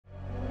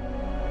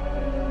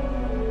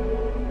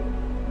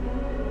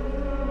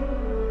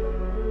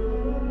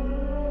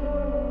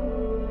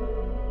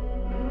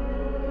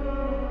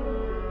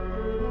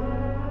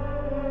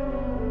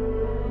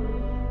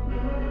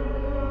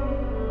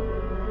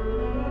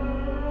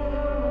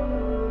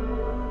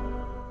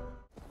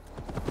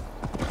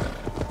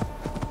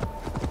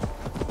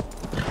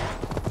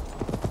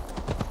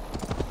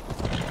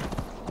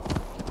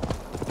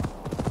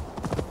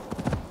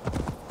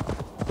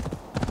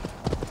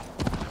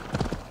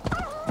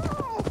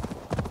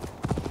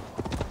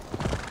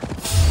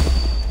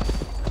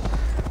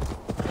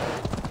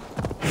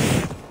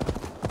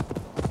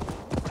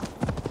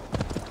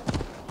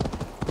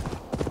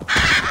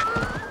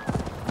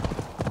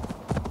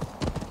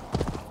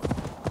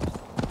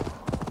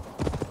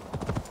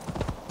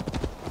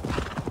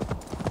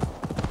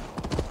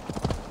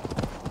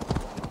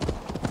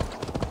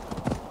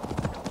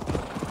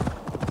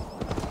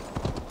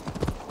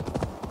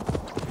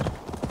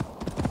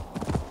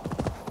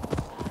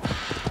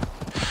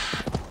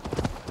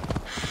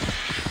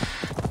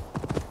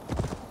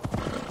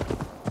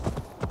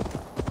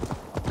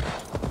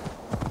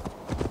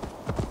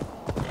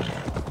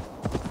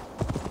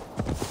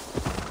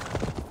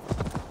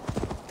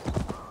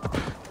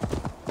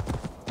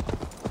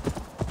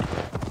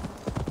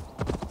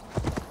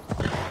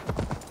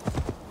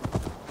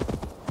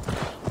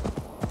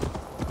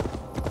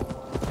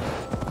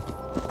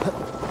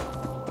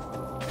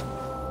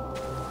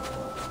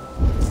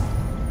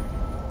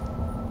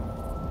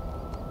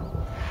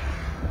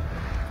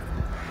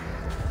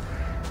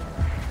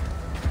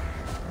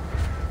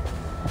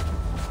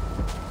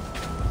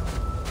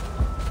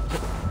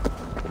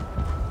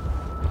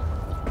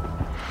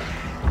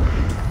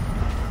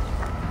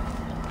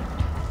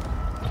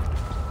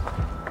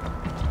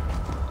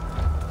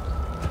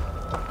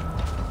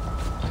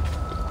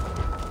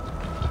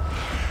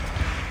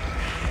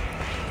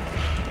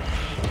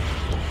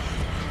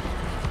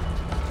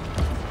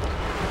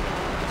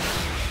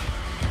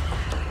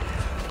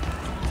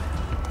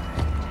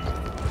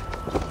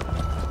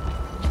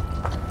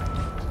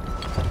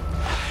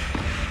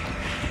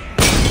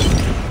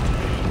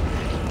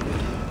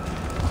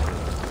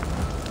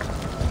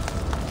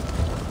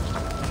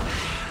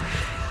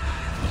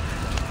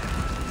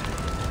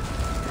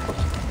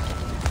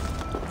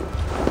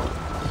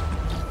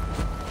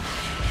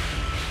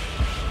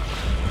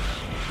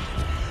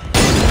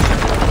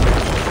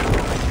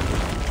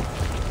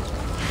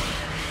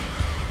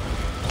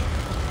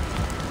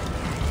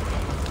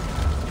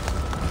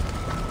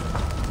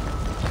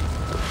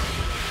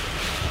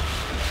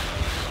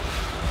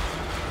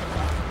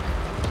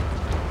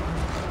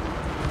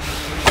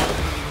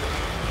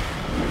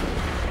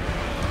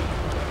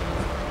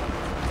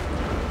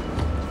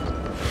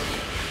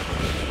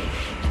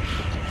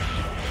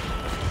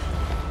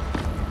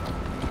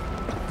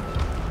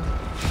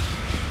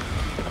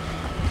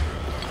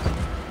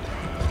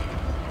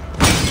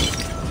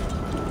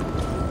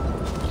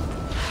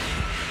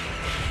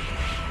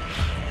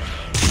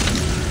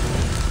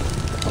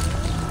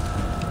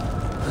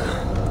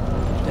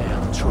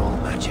troll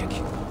magic.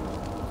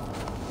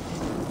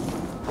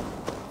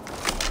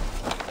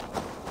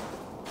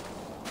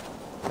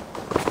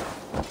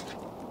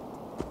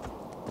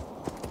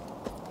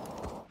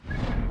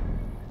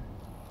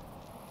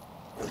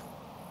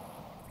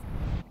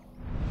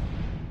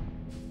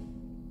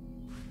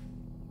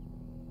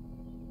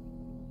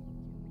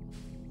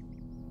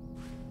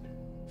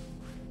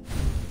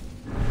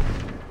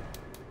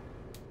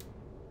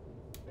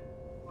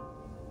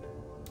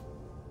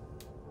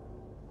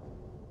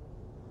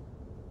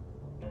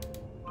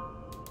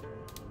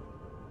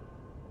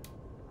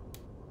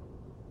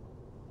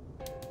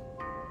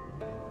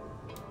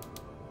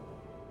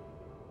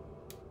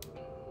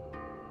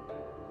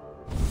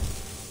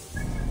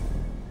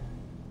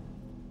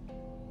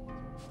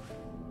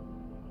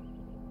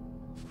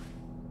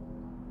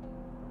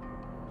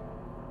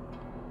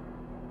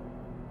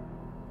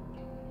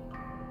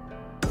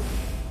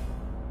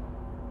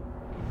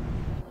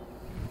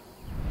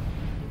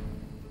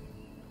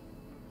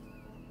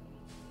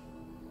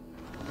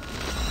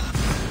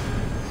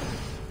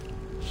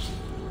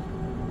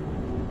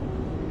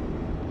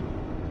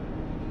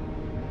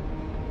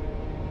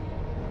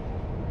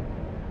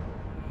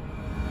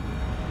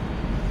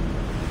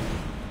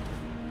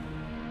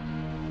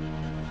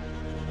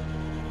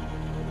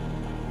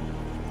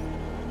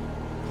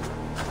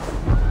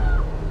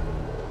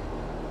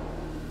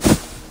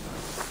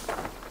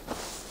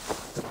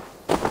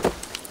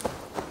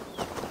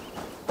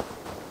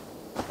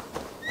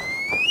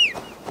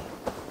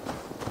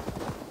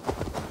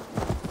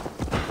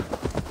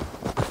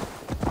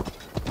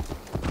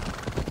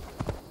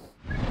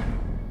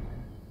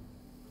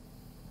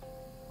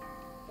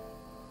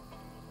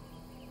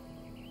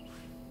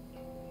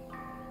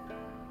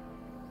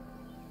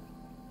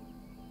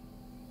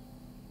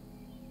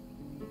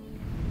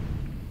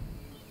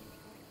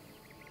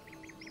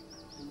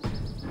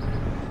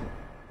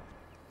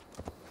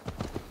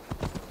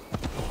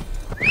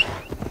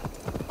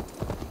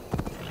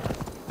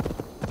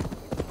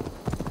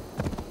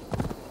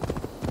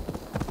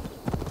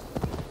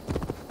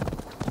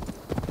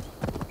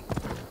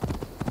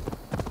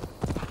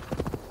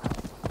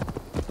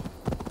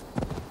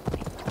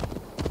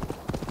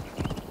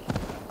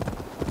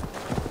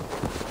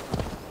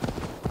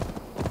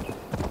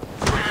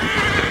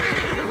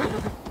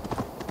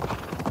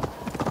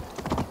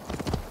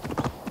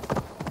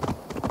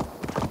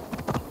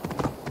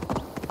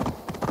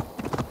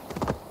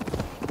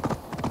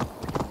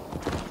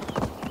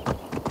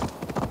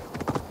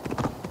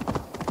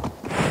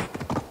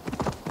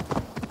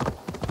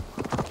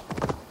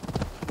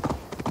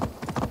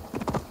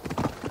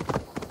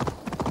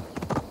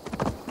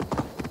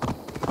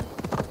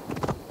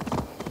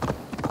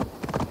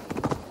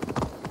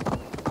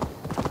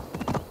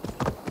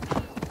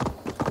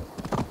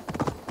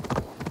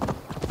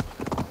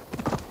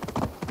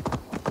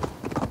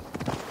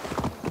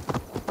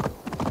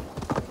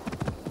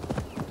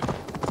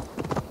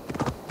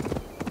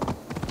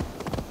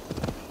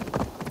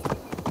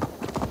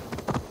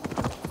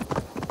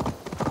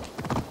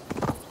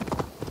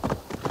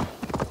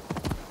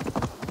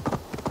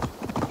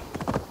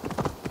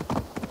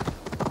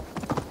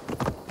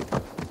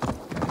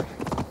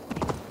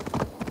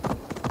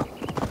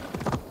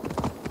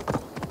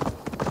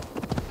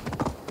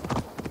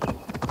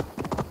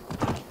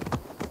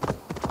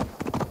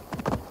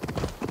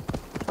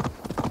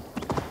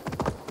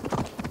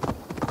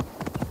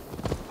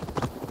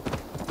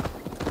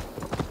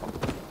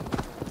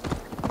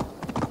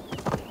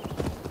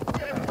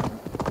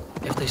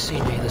 If they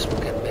see me, this will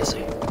get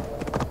messy.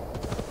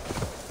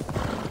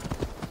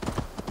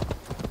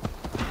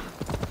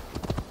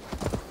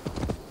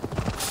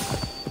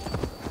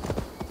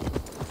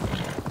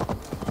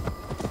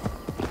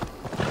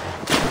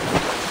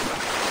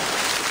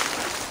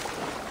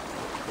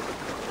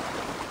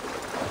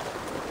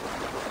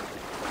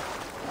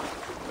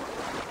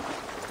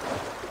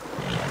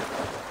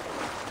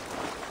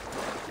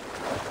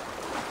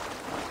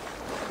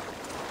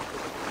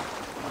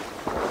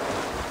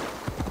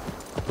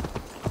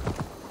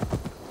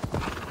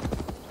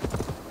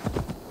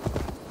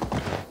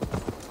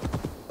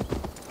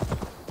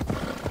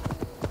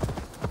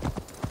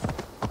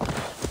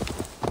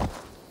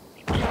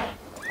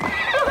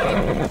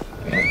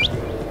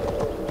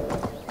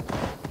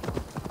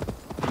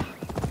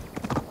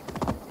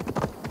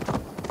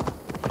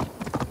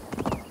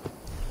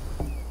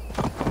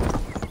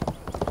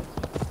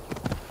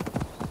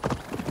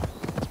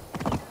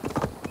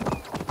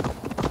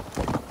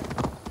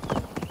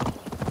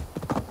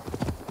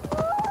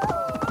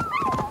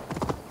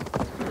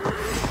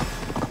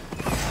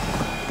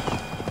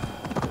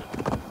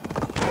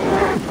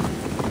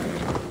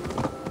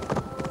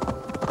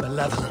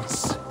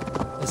 Malevolence.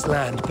 This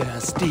land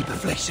bears deep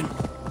affliction.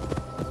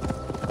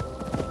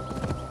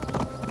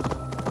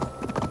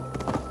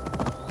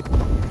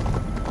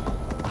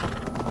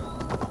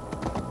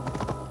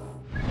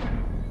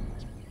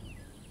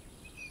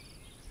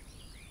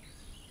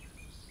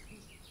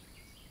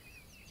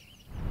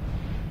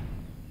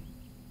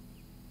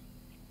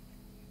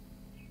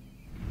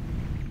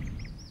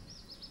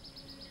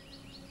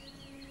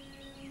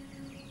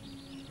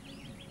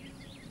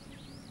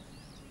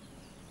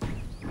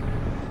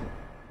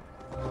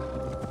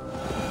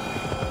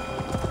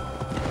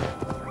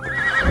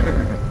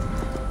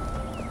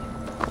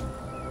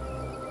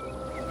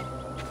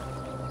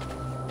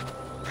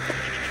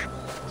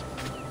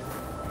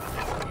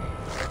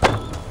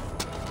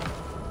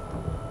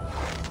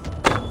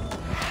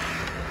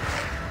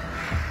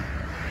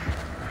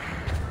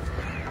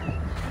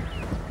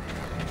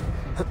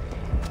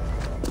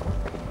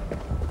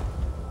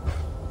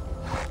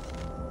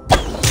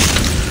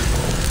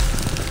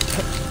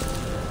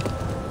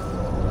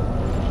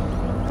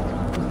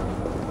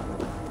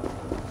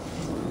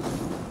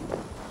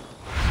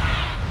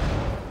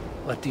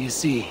 What do you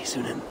see,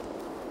 Sunan?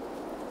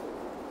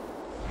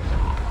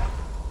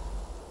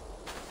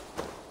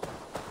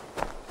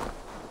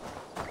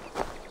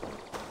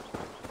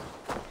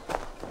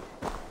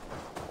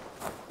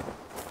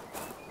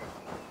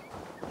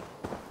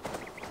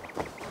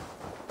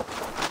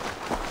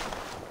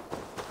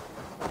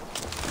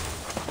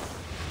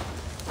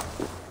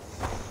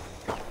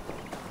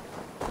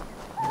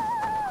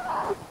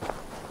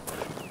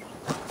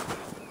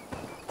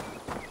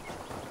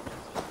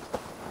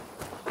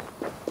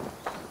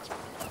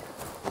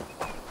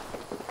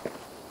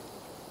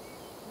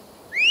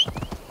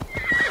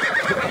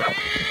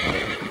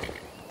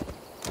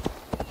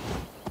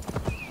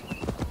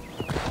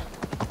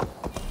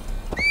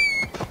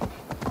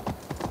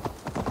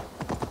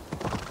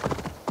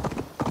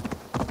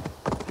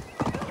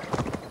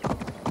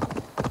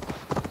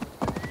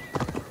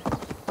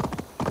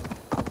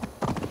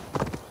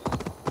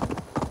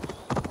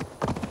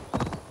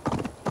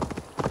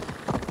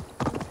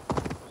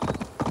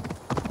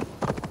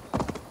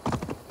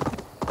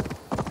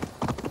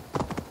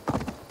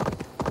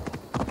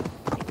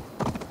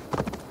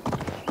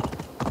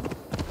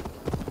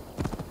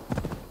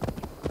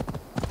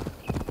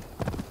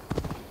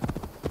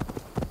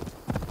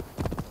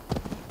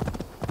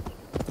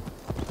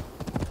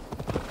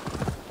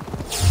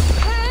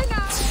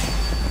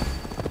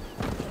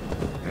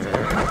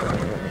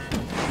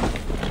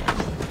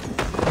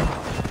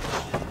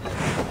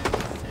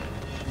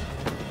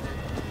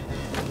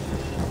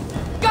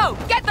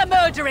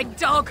 Murdering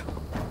dog!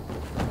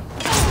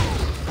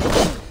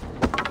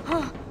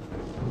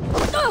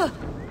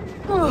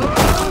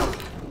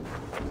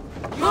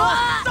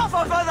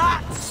 Suffer for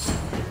that!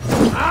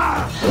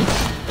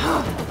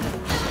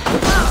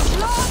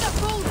 Slaughter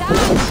full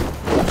down!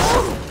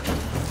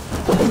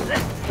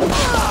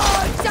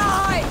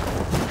 Die!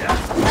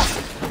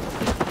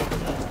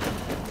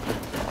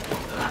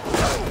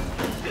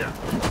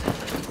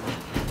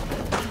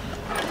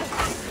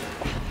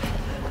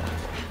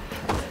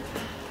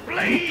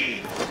 Bleed!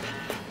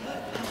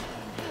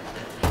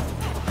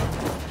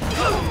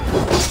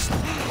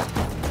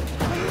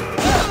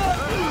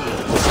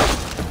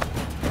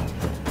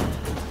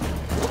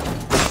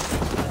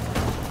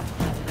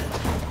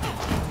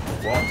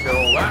 What's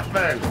all that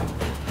then?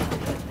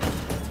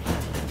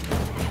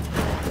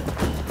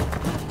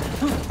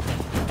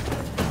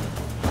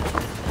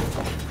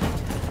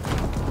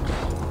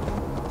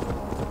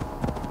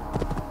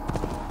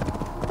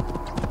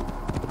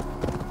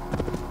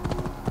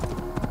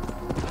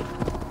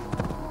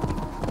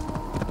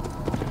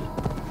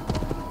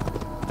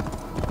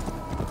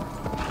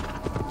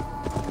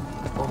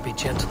 Won't be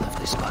gentle if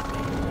they spot me.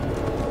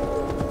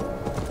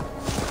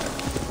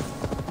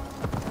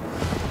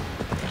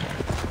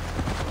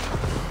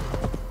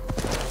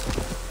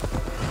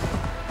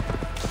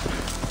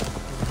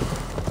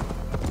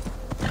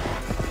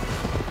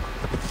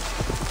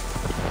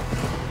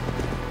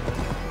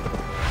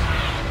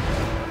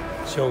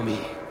 Show me.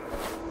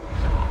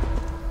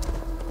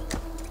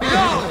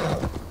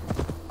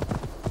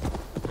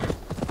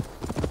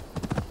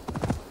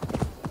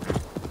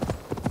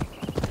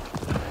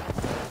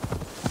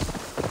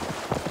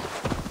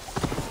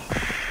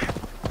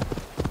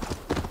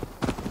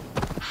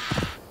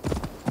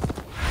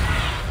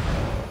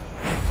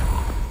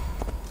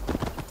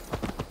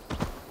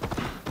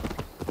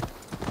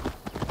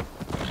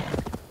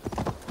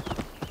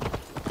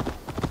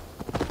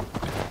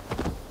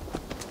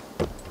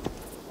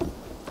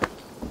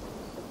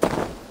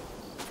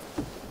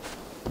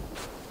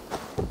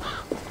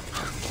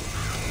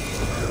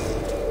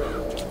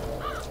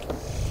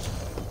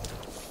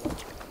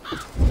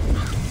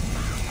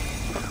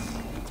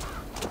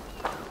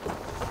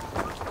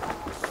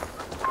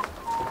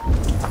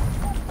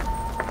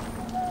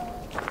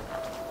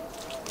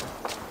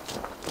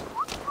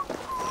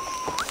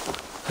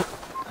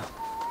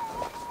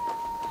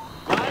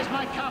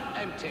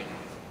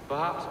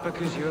 Perhaps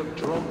because you have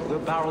drunk the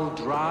barrel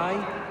dry?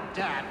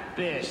 That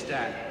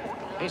beerstead.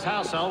 His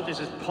household is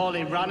as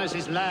poorly run as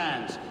his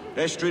lands.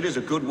 Estrid is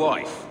a good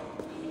wife.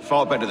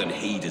 Far better than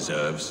he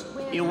deserves.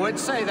 You would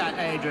say that,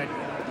 Adrian.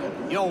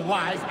 Your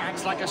wife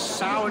acts like a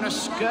sow in a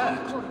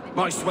skirt.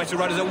 My sweater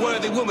run is a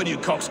worthy woman, you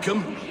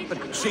coxcomb.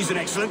 But she's an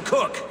excellent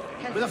cook.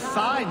 With a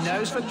fine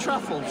nose for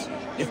truffles.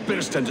 If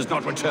Birston does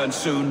not return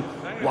soon,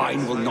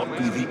 wine will not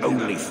be the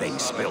only thing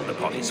spilled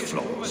upon his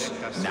floors.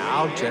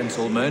 Now,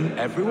 gentlemen,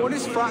 everyone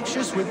is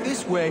fractious with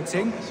this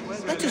waiting.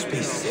 Let us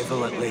be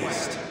civil at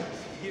least.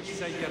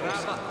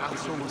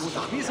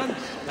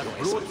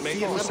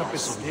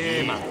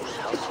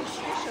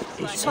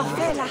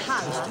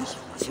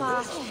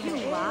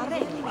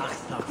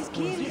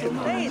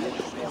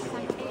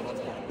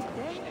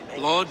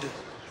 Lord?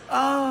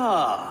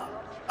 Ah,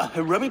 a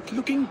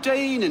heroic-looking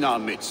Dane in our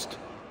midst.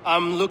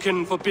 I'm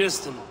looking for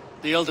Birston,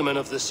 the alderman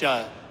of the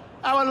Shire.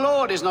 Our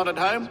lord is not at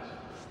home,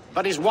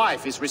 but his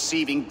wife is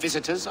receiving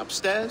visitors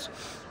upstairs,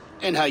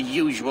 in her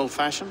usual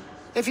fashion.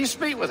 If you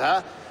speak with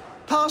her,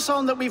 pass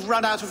on that we've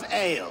run out of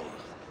ale.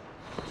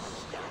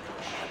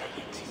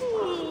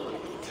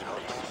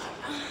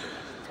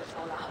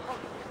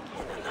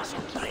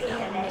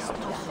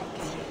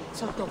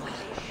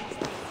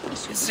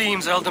 It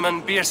seems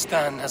Alderman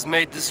Bierstan has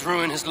made this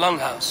ruin his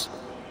longhouse.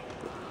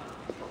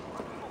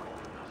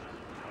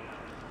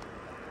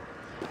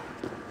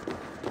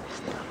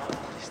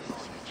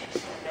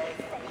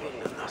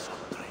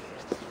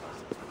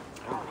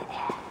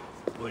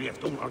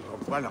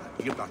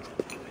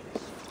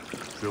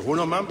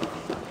 Seguro, mam?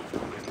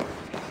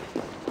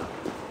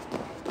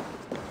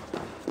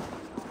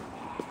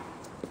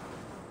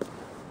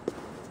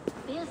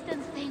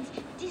 Bierstan's things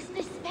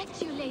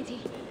disrespect you,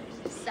 lady.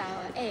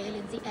 Sour ale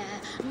in the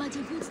air,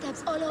 muddy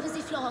footsteps all over the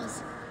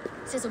floors.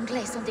 Ces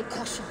anglais sont des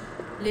cochons.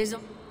 Les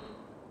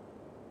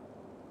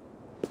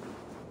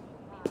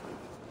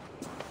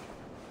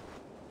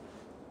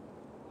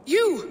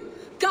You!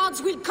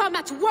 Guards will come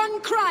at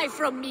one cry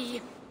from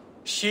me!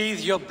 Sheathe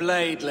your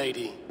blade,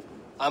 lady.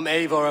 I'm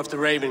Eivor of the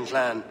Raven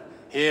clan,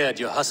 here at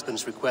your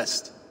husband's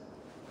request.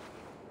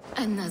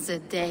 Another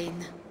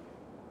Dane.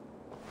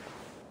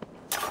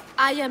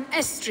 I am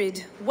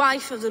Estrid,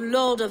 wife of the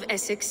Lord of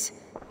Essex.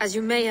 As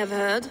you may have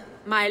heard,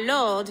 my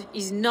lord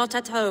is not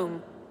at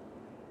home.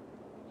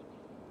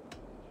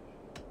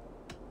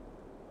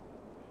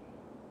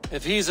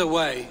 If he's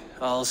away,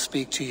 I'll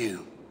speak to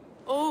you.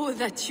 Oh,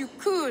 that you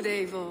could,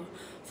 Eivor.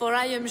 For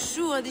I am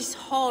sure this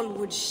hall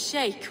would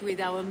shake with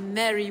our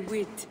merry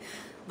wit.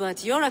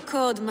 But your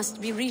accord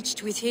must be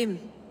reached with him.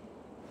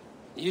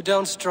 You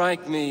don't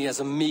strike me as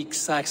a meek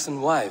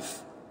Saxon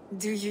wife.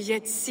 Do you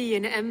yet see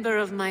an ember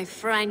of my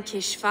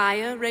Frankish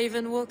fire,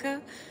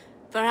 Ravenwalker?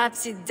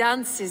 Perhaps it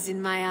dances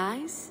in my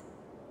eyes?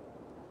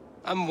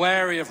 I'm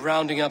wary of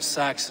rounding up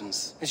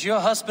Saxons. Is your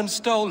husband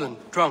stolen,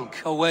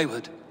 drunk, or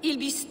wayward? He'll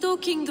be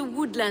stalking the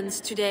woodlands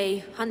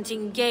today,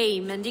 hunting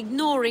game and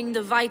ignoring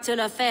the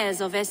vital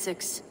affairs of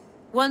Essex.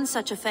 One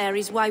such affair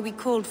is why we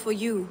called for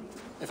you.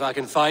 If I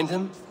can find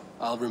him,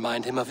 I'll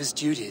remind him of his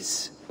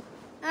duties.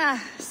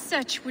 Ah,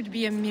 such would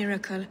be a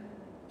miracle.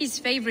 His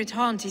favorite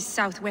haunt is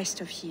southwest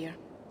of here.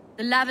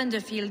 The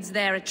lavender fields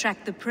there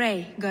attract the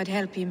prey, God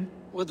help him.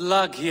 With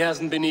luck, he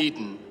hasn't been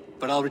eaten,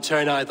 but I'll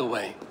return either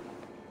way.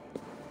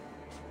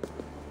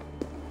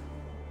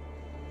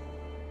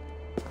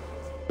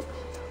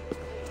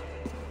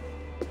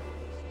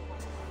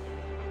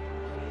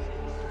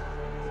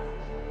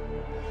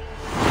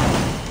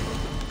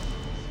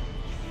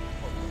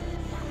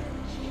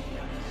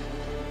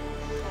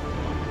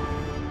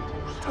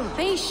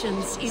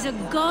 Patience is a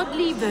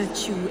godly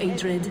virtue,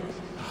 Adred.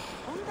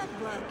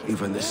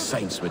 Even the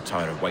saints would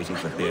tire of waiting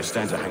for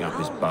Bierstan to hang up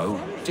his bow.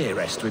 Dear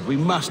Estrid, we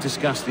must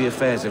discuss the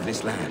affairs of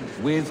this land,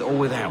 with or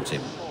without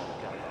him.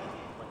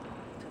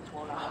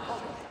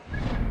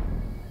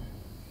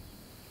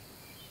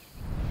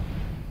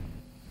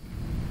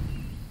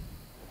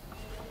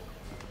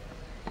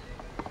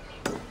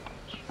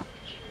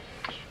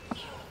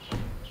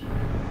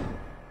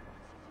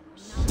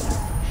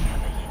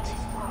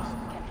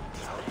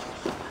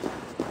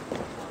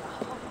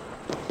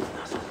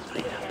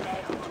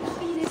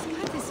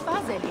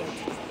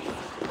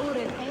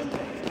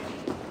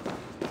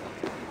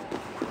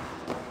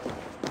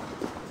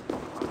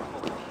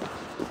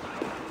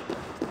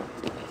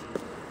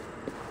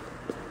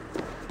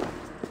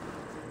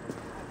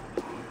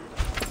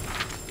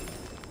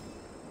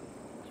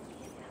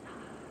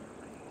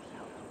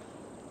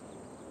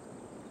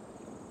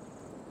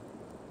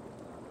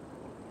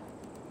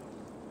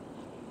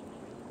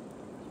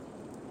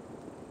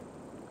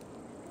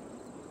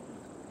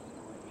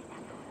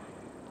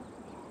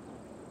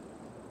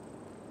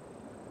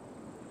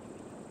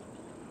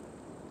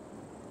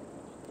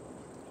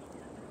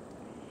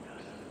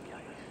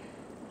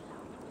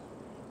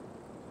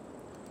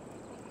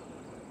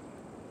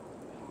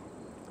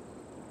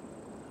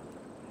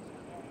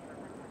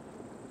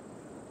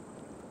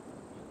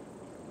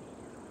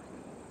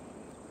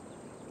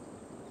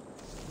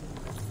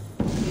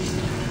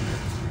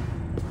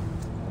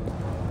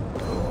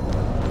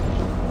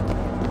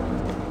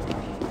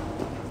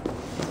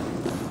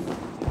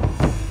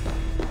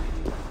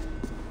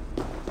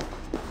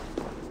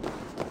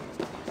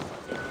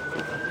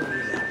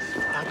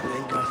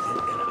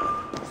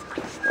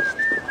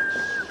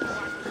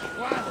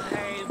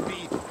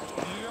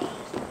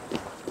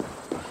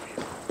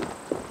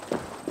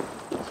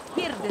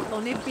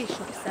 Ne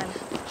bishopsen.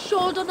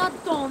 Shodo na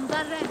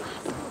dondare.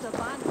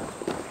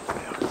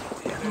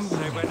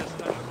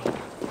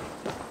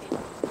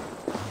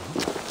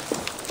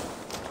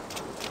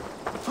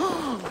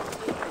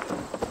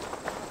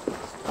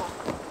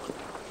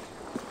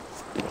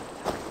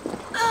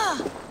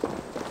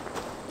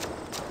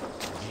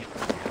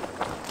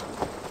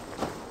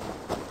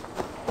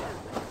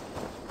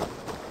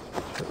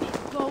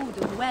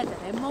 Golden weather,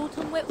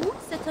 molten we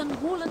utset en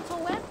hullen to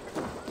wet.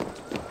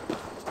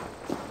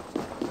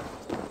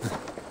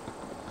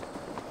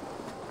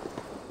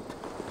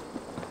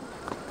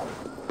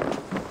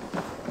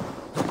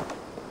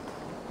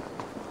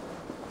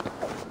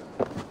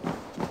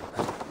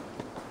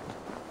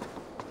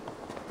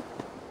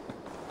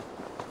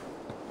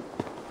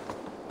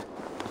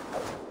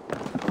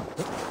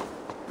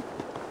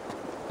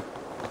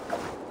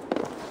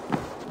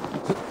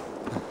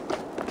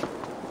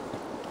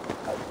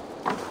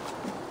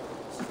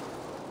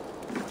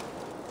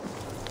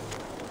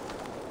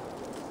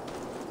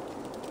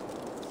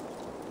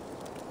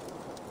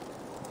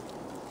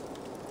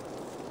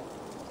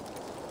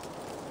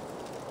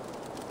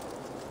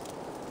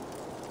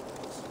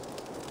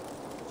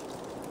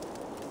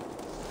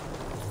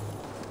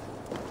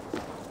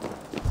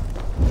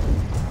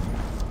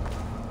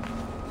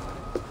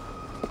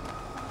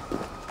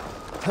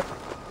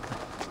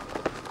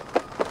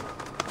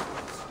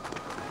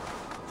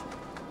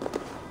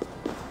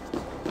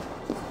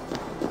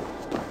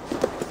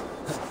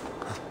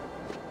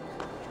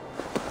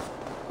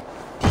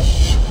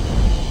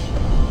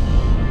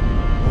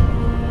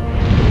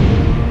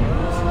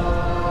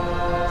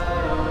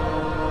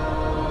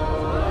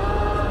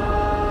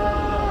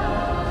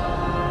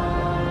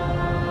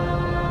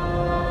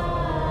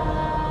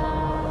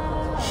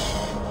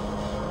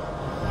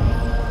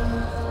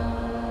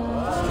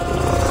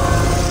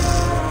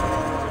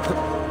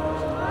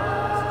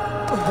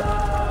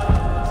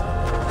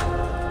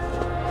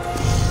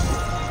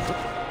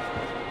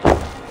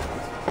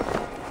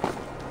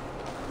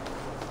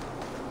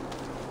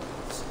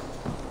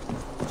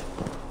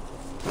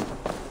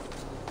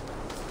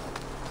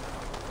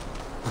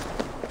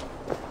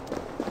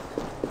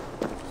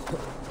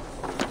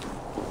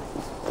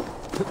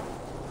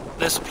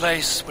 This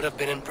place would have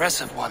been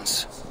impressive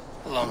once,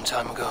 a long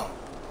time ago.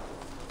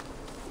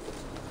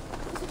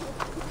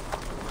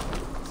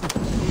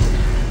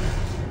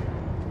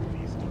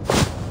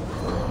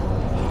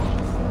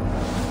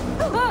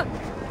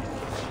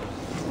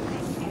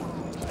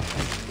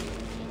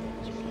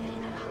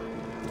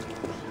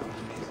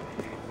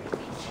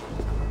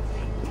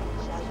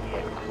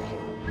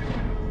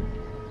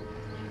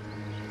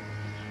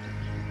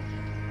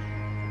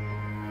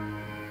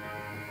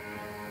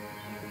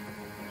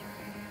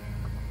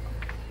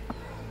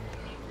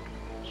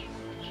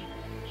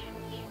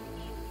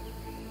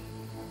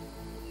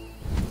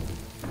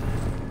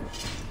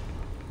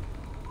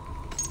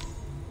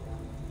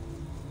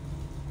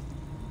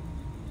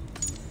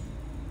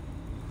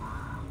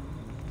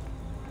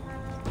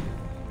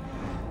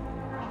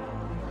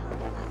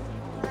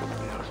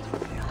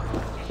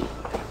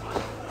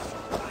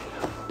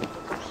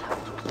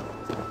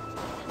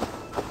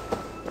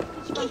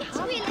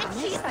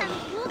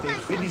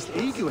 Finnst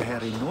eigu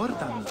här i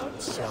Nordan,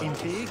 in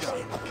Vega.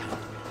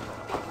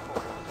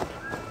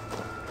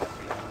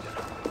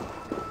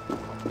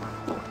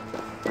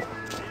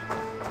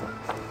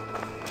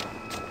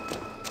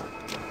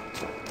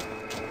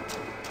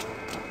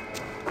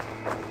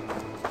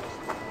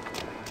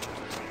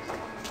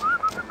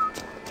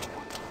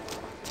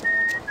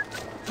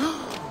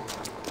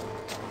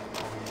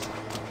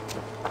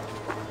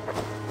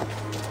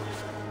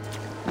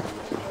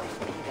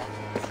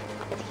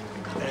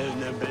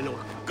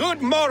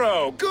 Good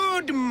morrow!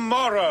 Good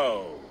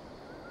morrow!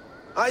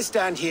 I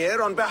stand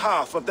here on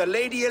behalf of the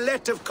Lady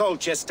Elette of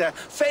Colchester,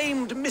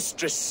 famed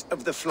mistress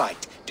of the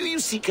flight. Do you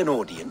seek an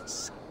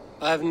audience?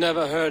 I've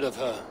never heard of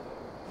her.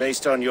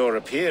 Based on your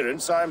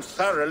appearance, I'm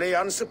thoroughly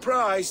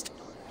unsurprised.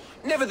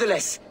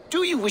 Nevertheless,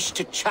 do you wish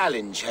to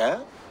challenge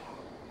her?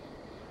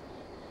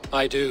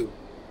 I do.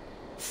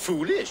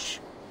 Foolish.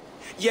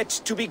 Yet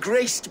to be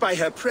graced by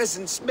her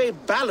presence may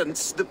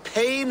balance the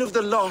pain of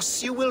the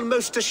loss you will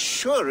most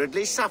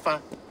assuredly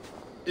suffer.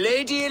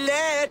 Lady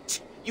Elette,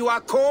 you are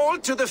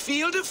called to the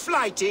field of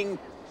flighting.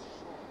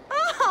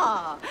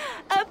 Ah,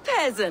 a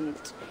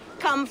peasant.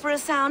 Come for a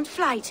sound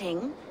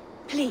flighting?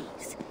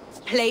 Please,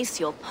 place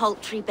your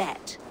paltry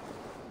bet.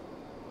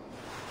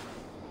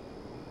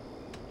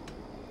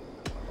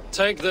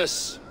 Take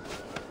this.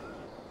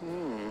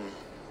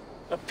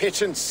 A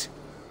pittance.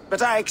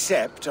 But I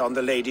accept on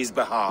the lady's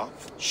behalf.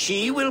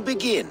 She will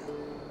begin.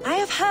 I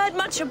have heard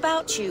much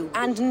about you,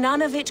 and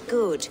none of it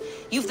good.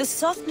 You've the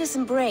softness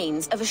and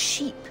brains of a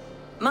sheep.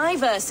 My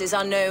verses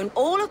are known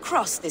all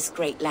across this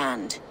great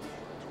land.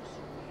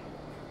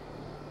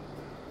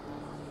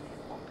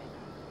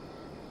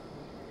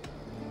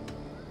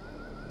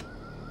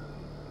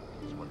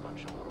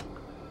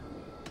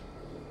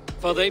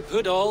 For they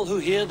put all who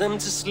hear them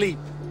to sleep.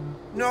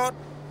 Not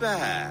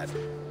bad.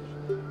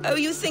 Oh,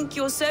 you think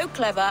you're so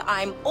clever,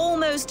 I'm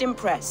almost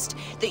impressed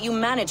that you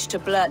managed to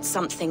blurt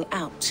something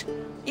out.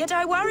 Yet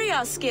I worry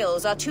our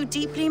skills are too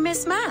deeply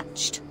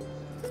mismatched.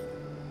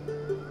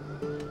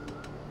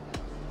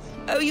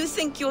 Oh, you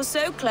think you're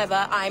so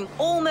clever, I'm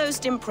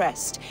almost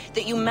impressed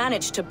that you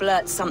managed to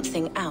blurt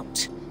something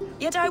out.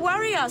 Yet I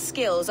worry our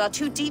skills are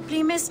too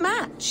deeply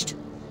mismatched.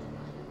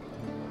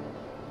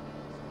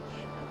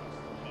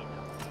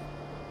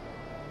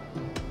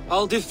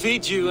 I'll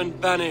defeat you and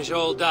banish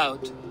all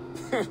doubt.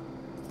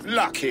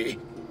 Lucky.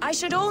 I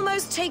should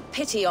almost take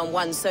pity on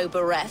one so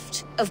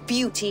bereft, of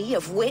beauty,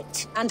 of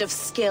wit, and of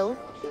skill.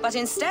 But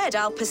instead,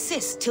 I'll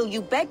persist till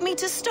you beg me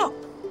to stop.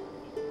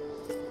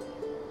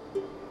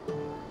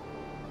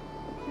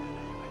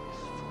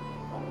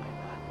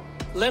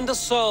 Lend a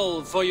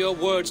solve, for your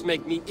words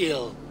make me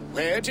ill.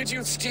 Where did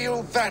you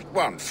steal that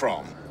one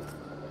from?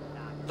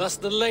 Thus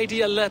the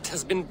Lady Elette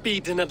has been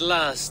beaten at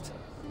last,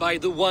 by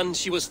the one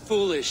she was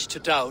foolish to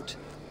doubt.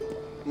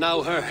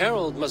 Now her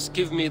herald must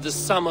give me the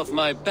sum of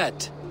my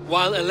bet,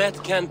 while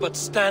Elette can but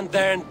stand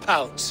there and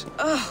pout.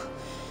 Ugh.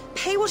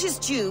 Pay what is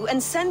due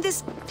and send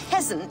this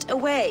peasant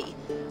away.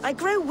 I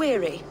grow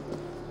weary.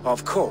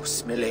 Of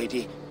course,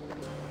 milady.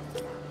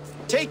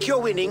 Take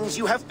your winnings,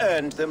 you have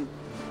earned them.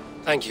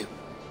 Thank you.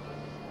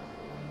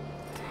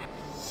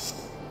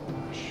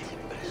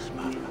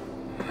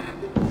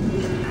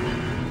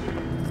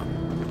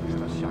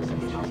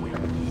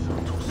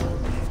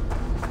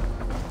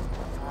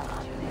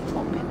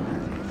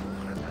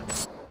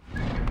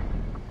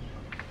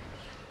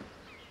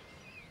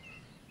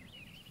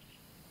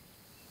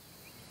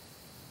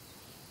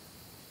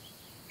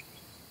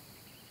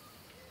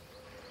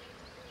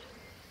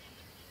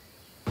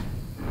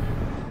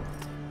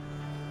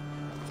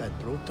 That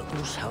brought the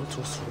goose out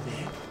was for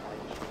me.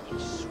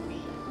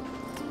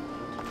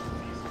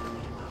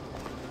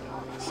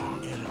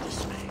 Some near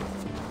dismay.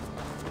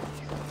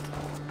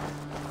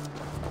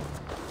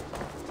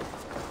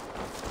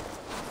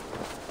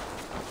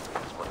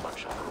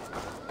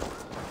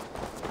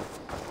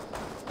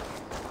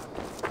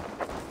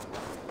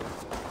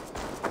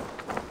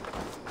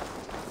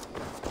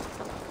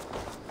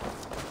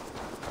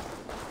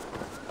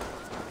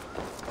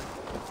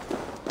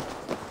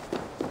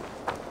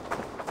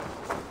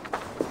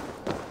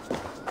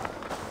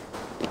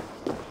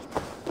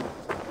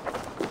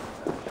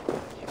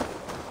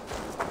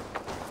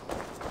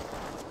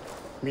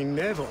 Min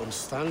never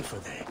understand for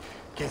det.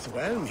 Get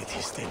well med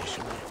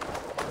hysterische.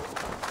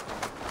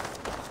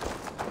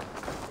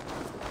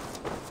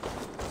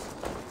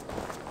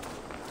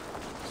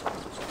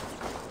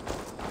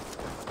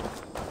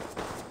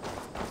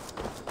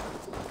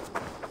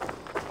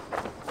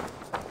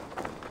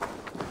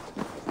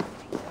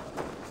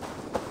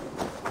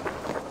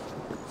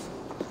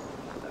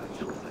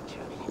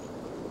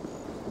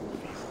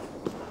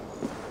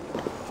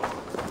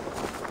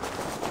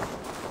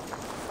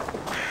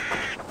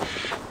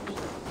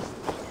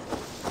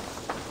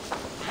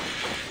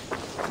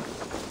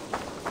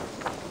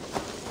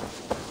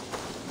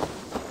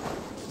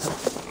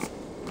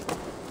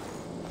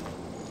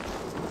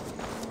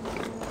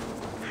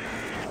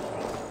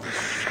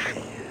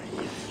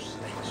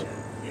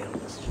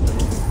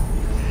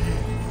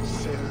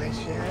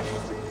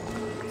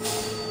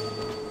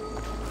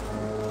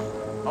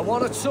 I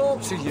want to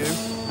talk to you.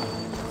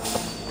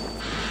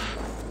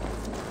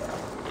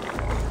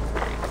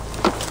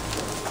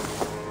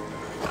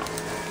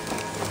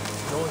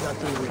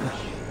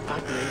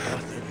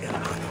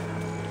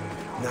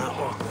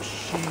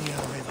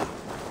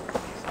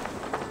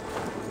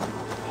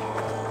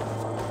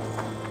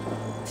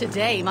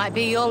 Today might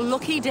be your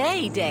lucky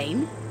day,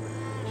 Dane.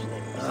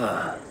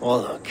 Ah,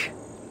 Orlok.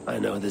 I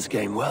know this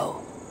game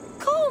well.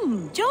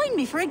 Come, join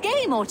me for a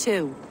game or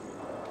two.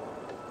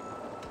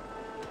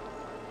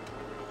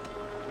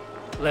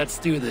 Let's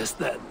do this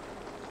then.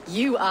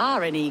 You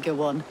are an eager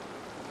one.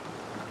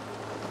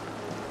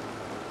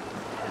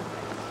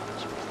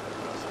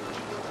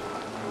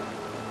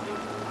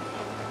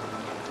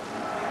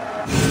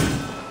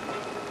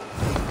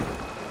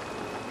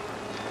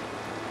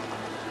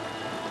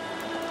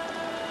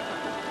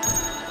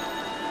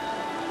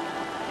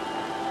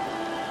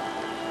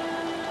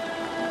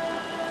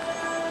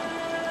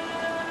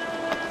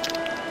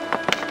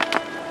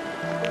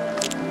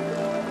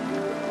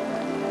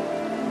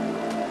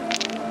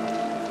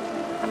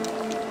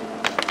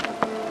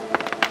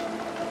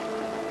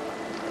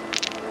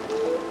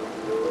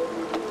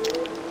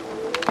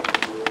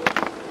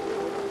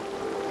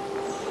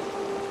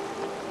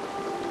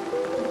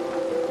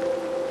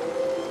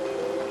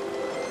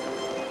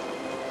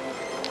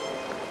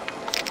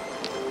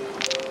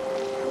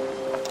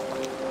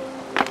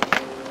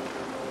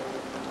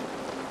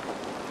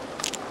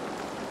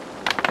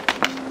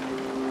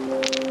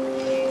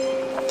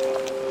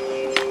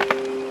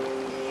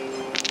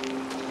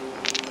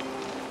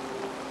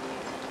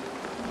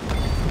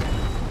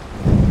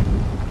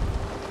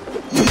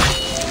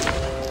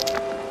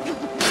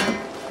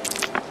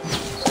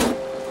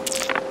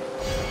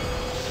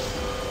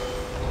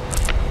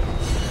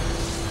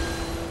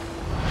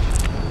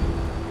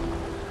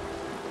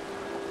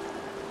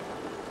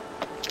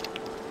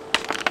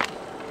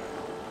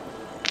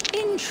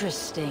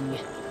 Interesting.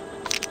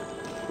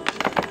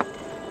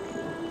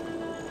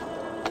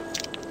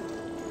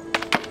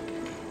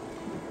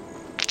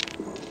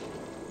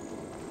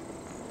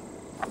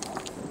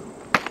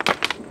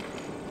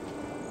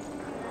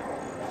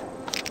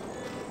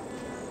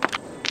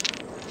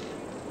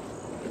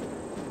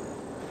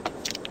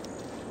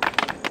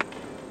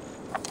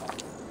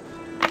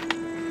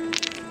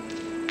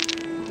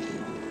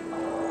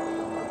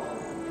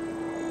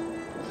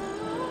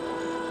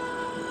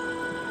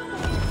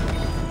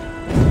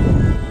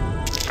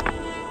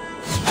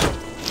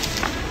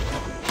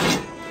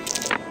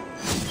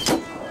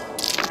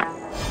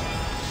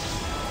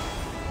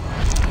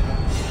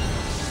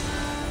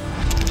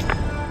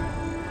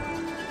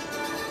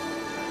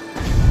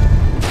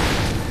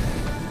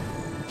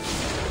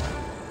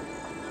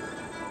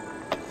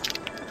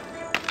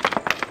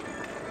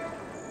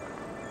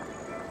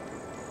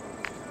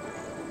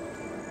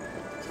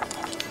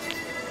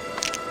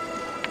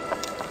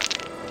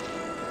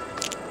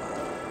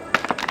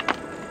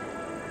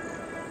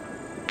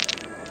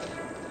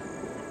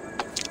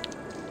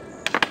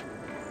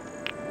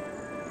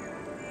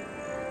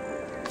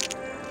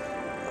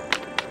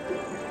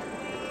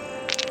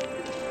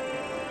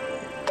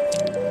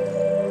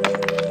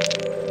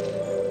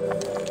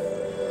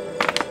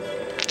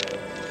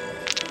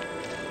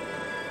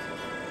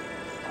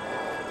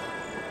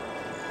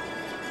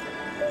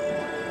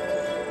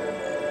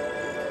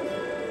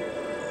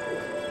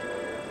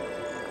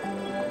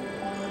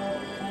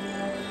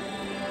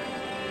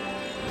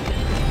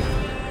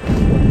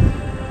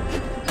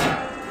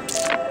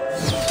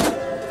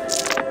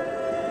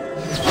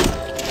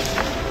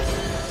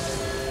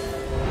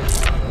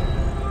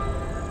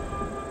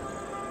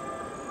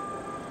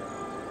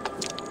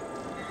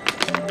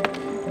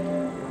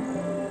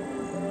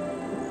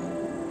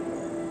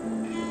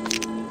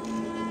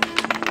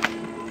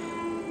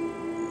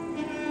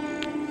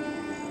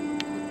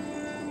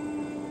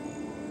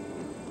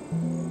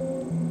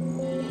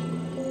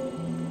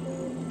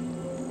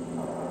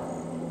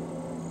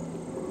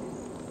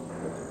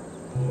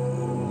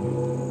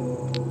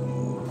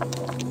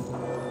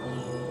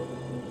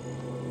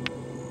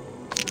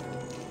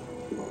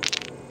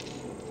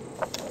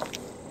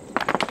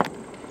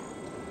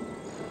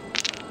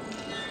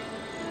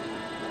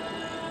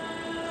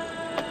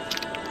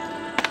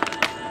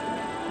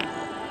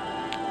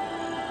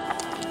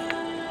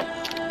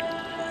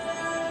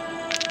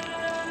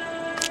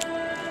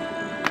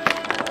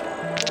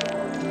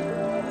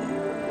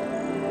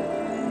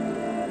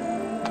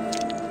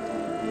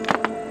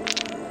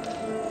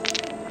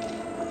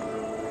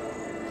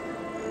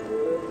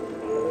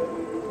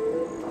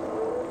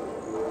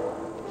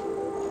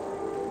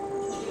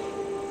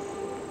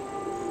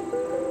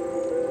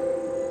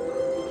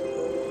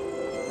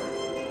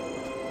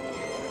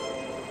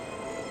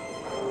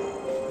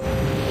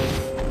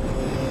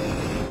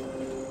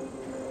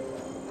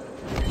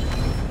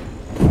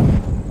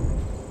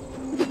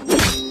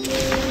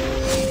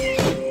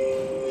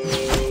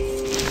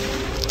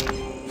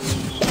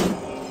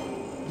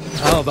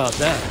 about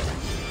that?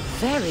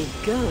 Very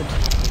good.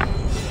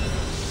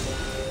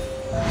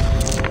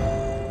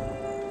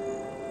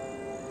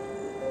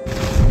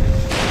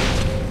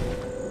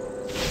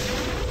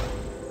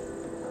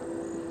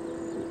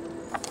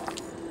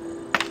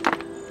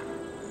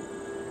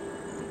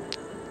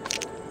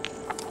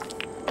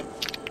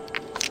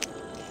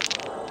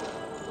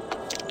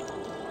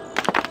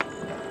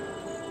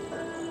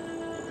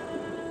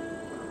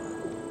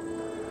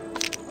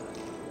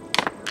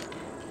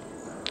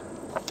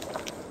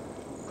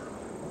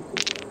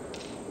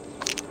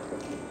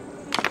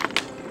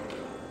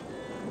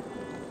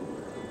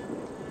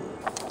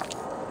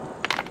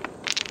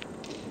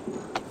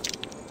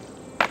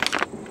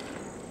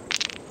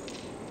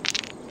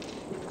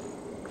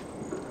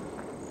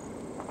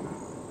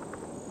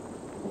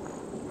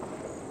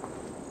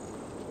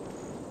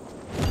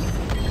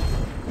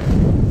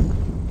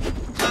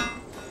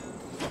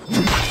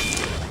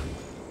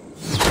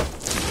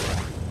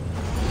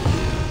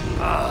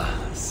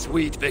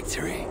 Sweet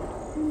victory.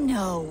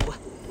 No.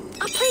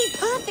 I played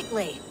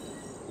perfectly.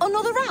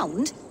 Another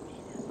round?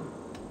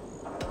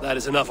 That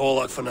is enough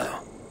Orlok for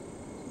now.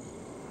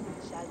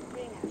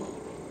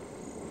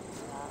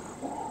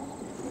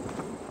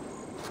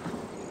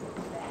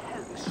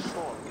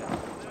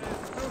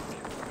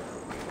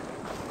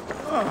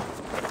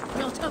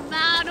 Not a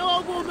man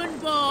or woman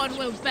born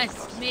will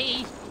best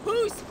me.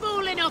 Who's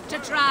fool enough to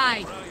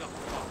try?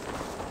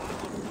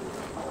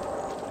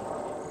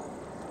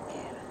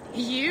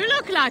 You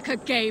look like a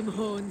game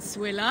horn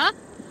swiller.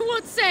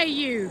 What say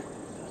you?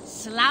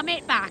 Slam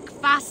it back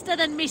faster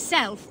than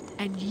myself,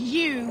 and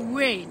you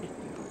win.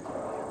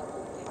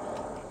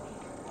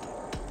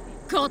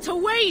 Got a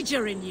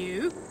wager in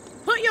you?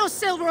 Put your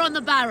silver on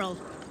the barrel.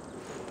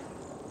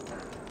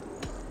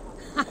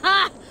 Ha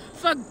ha!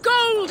 For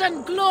gold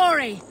and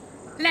glory!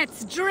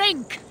 Let's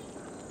drink!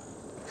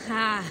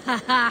 Ha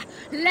ha ha!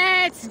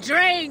 Let's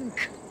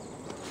drink!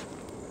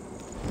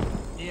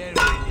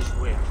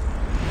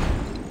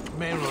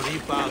 Menno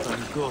ripaat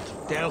aan God,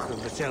 telgen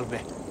hetzelfde.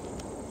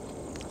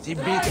 Die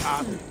biedt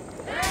aan.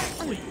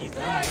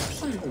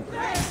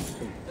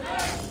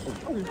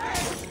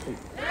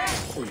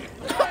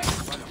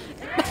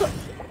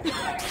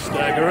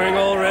 Staggering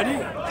already?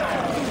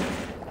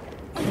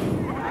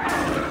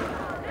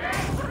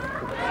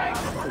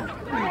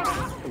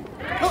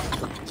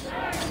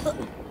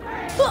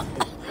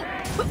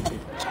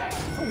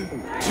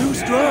 Too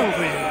strong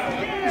for you.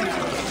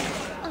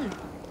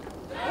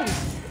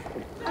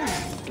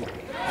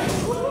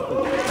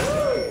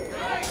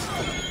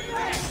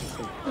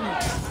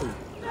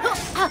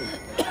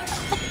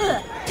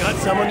 Got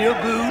some on your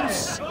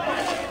boots?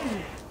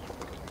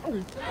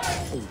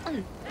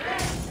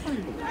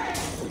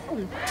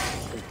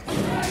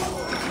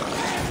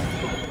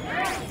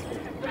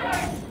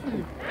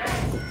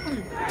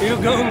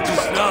 You're going to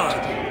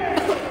start.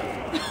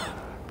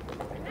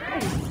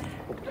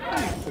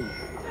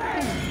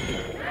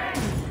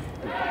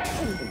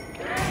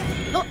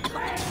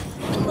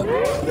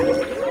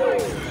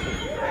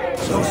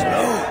 So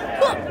slow.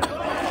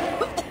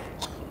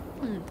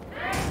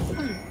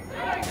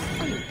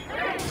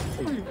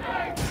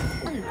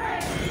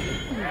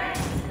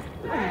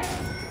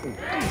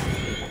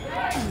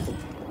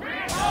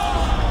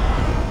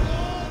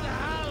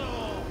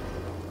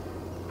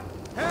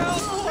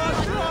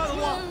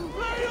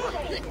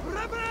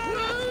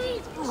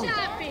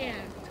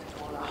 Champion!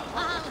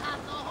 I'll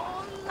have the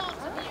whole lot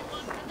of you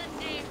under the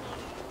table.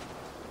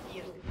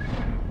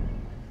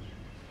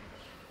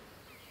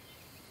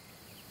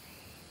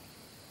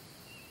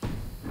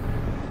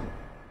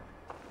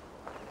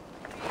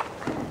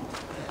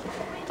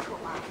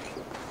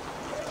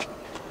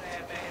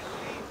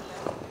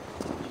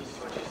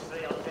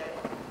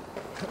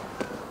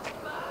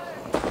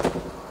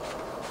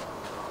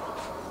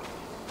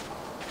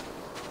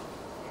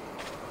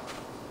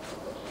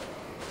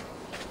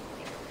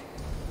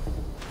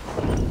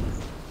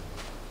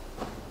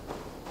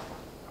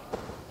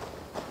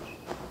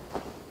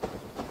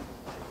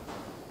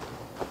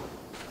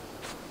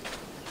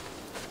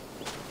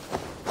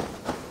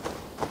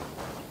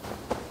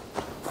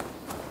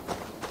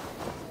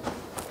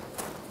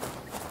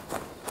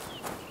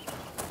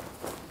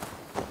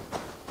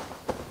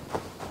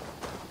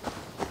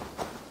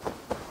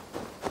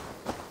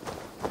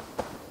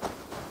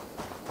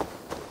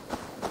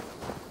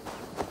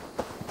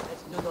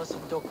 Nudos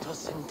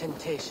doctos in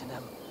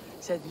tentationem,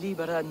 sed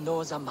libera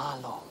nos a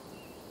malo.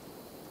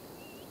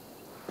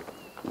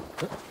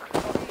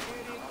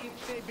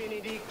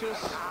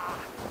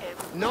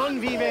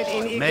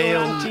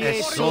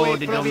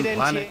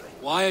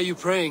 Why are you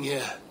praying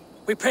here?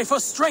 We pray for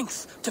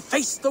strength to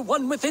face the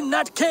one within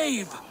that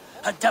cave.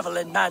 A devil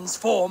in man's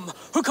form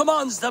who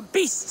commands the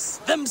beasts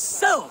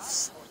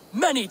themselves.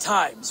 Many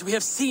times we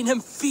have seen him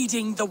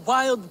feeding the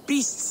wild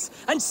beasts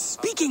and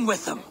speaking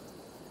with them.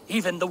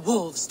 Even the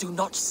wolves do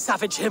not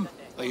savage him.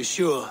 Are you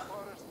sure?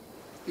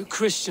 You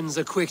Christians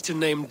are quick to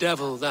name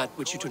devil that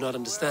which you do not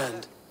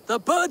understand. The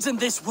birds in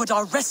this wood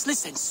are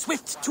restless and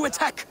swift to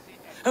attack.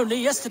 Only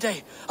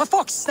yesterday, a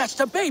fox snatched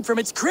a babe from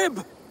its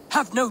crib.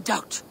 Have no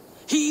doubt.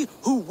 He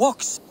who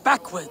walks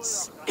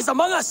backwards is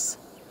among us.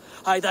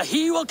 Either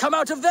he will come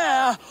out of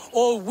there,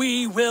 or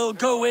we will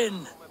go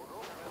in.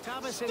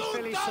 Tabes in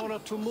Philly sono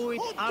tumuit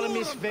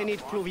armis venit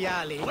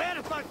pluviali.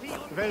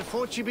 Vel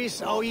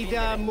focibis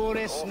oida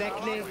mores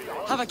necne.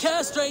 Have a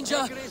care,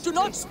 stranger. Do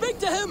not speak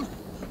to him.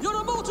 Your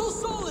immortal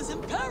soul is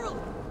in peril.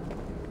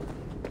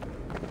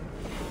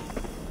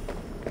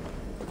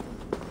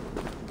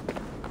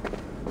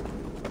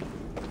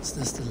 Is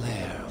this the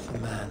lair of a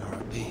man or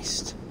a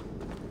beast?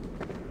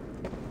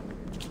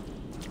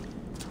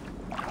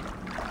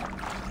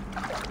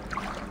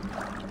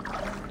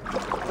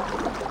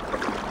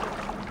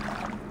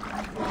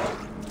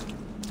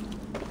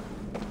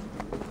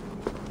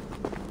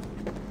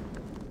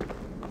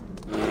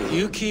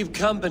 You keep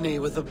company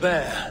with the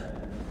bear.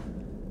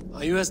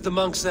 Are you as the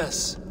monk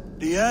says?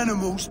 The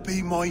animals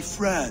be my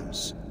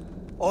friends.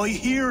 I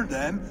hear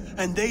them,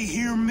 and they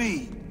hear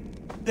me.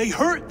 They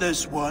hurt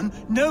this one,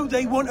 now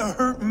they want to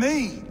hurt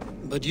me.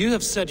 But you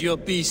have set your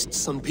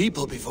beasts on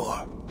people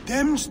before.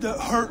 Thems that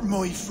hurt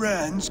my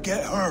friends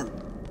get hurt.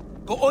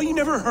 But I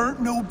never hurt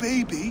no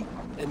baby.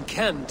 In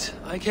Kent,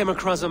 I came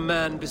across a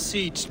man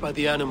besieged by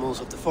the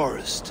animals of the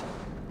forest.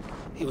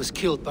 He was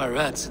killed by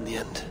rats in the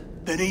end.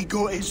 Then he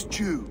got his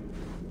due.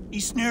 He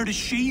snared a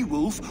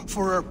she-wolf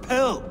for her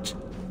pelt.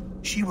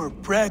 She were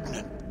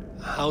pregnant.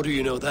 How do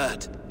you know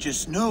that?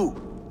 Just know.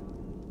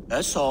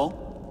 That's all.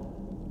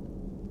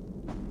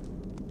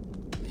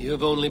 You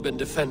have only been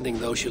defending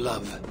those you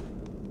love.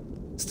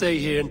 Stay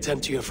here and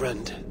tend to your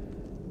friend.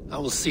 I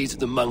will see to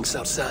the monks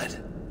outside.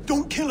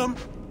 Don't kill him.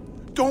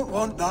 Don't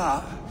want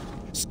that.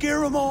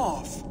 Scare him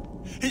off.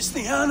 It's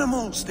the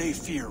animals they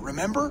fear,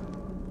 remember?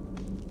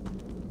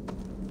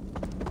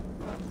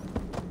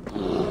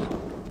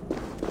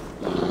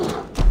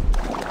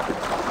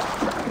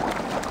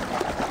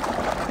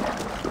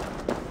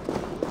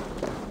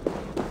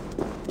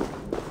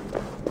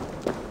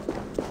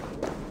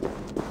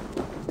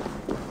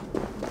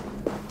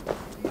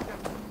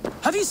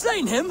 Have you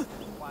slain him?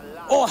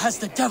 Or has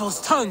the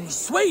devil's tongue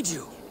swayed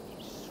you?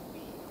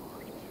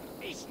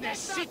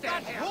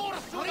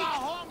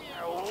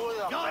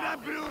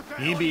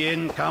 Ibi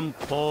in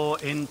campo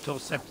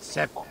intercept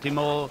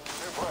septimo,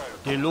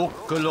 de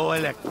loculo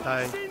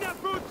electae,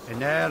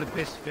 in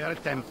herbis per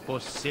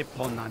tempus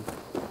siponan,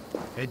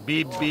 et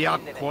bibi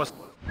aquos.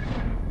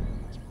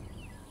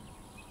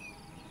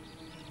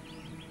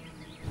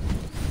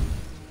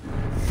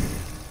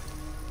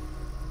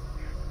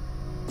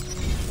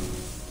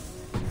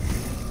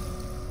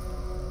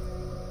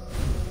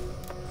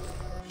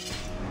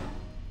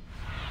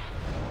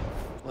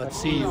 Let's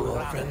see you,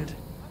 old friend.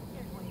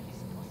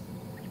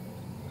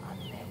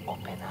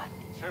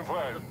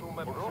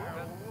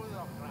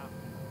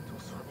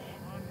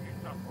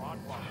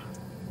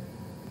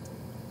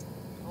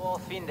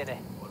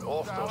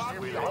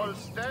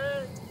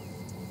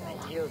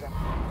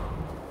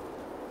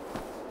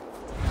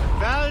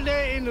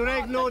 Valde in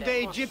regno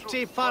de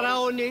Egypti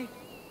faraoni.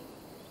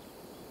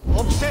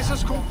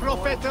 Obsessus cum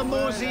profeta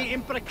Mosi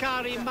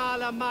imprecari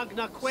mala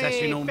magna que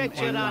Sessinum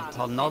fecerat.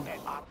 in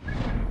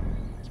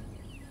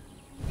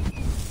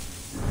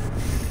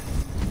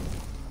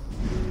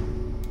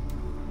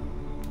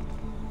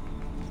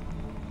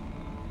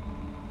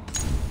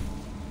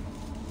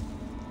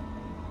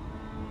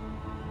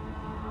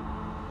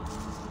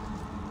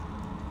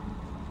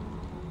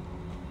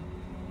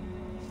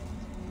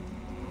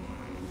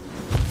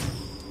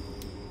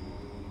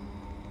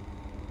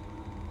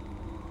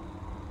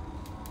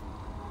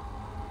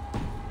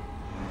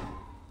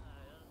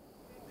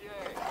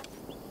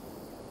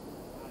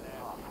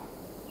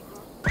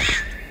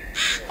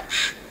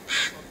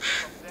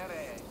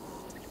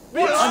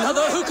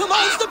Another who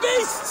commands the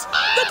beasts!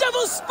 The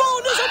devil's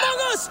spawn is among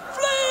us!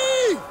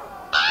 Flee!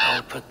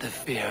 I'll put the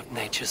fear of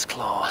nature's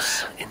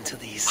claws into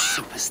these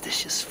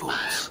superstitious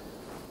fools.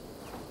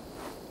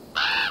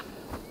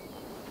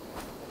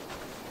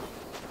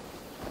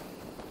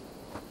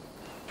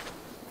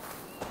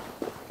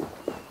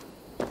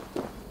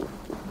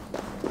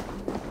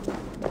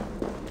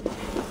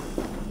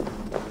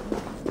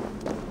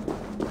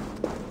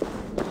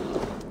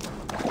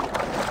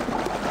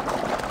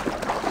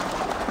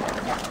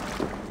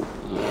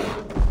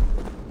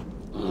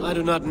 I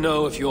do not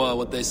know if you are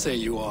what they say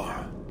you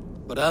are,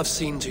 but I've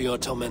seen to your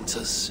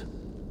tormentors.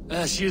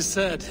 As you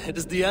said, it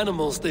is the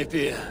animals they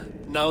fear.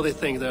 Now they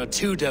think there are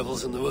two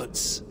devils in the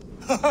woods.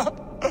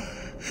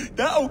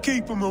 That'll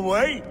keep them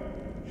away.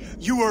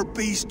 You are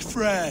beast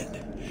friend.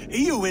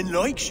 Eowyn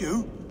likes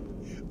you.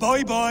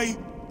 Bye-bye.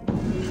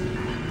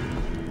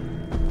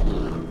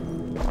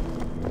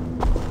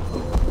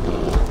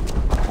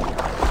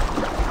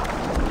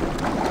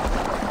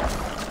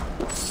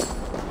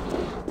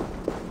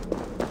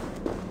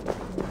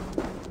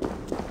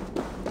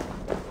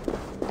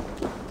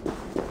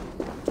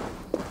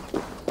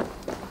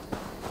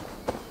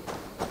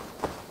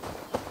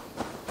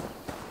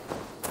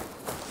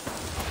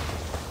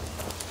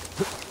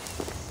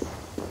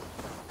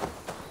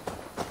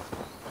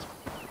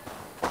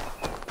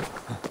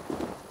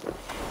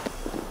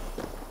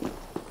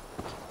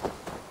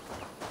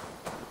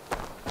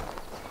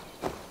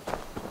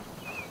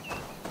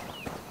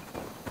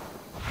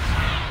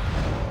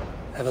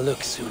 Have a look,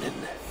 Sunan.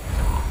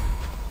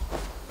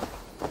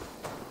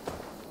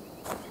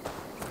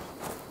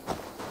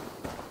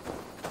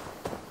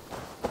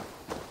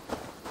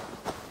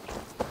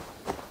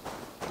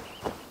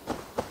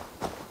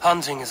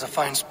 Hunting is a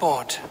fine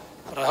sport,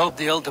 but I hope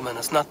the Alderman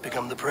has not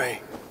become the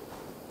prey.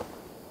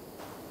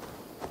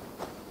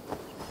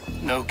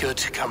 No good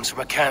comes from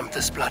a camp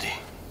this bloody.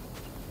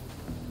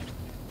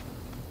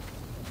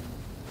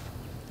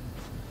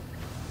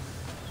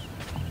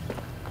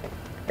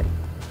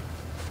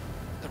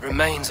 The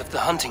remains of the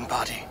hunting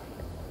party.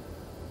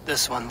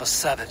 This one was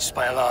savaged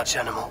by a large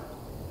animal.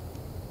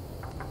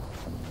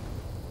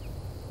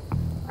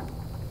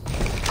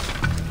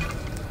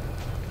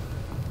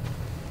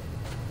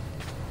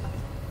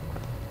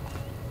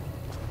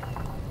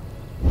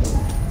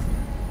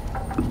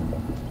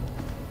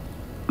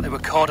 They were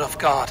caught off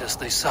guard as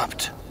they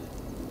supped.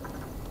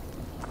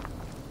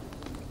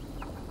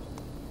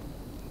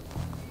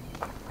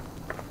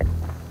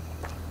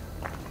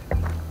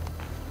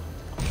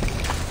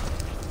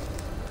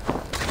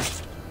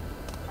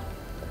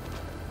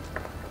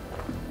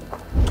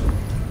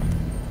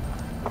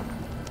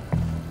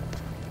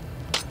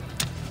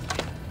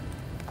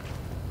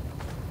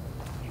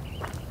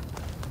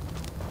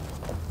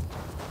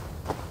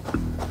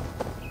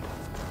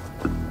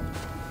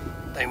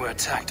 They were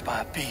attacked by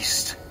a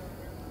beast.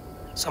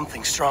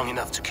 Something strong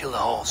enough to kill a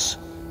horse.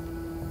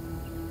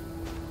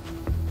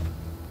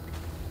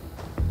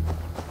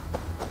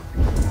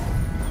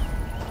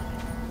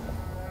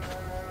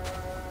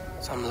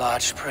 Some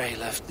large prey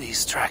left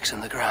these tracks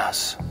in the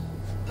grass.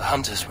 The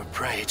hunters were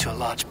prey to a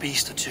large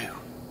beast or two.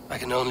 I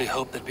can only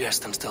hope that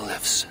Bjersten still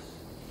lives.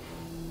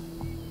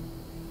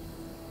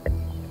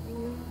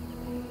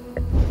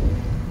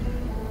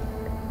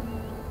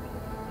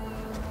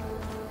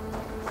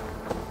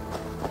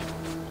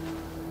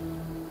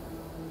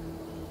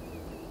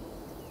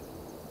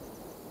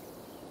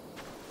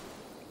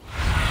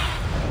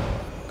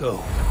 Go,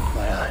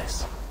 my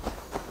eyes.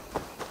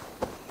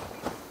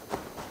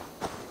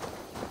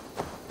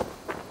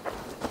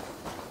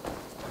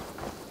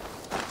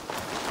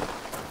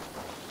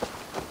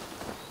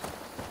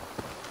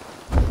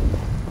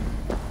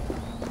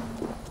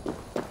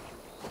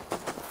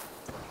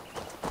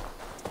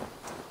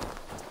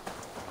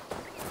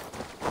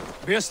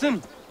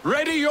 Bjersten?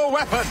 Ready your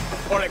weapon,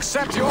 or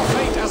accept your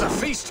fate as a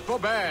feast for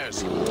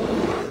bears.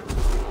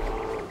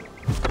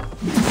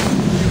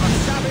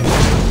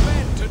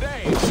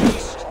 Today,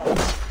 feast.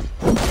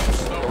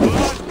 It's the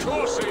blood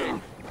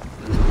coursing.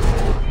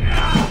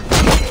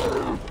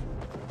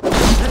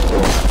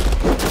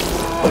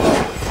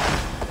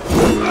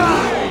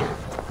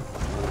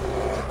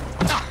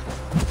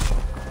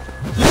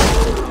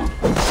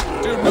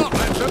 Do not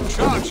let them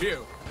charge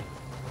you.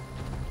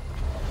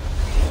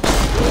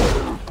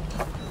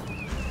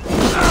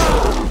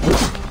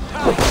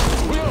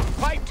 We'll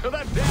fight to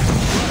the death.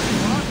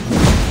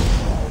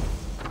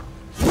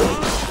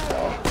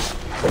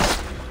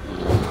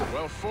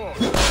 Well fought.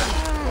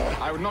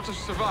 I would not have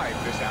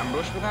survived this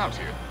ambush without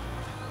you.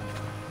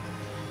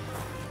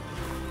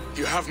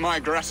 You have my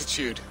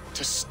gratitude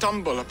to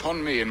stumble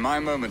upon me in my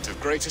moment of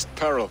greatest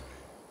peril.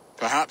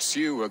 Perhaps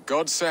you were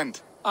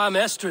God-sent. I'm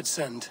Estrid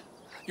sent.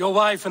 Your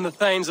wife and the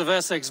Thanes of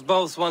Essex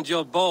both want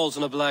your balls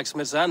on a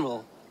blacksmith's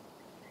anvil.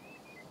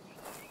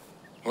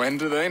 When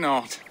do they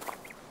not?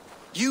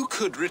 You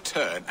could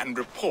return and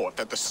report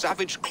that the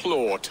savage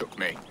claw took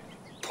me.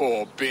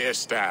 Poor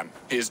Bjersten,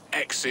 his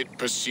exit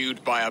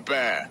pursued by a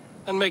bear.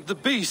 And make the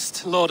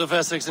beast Lord of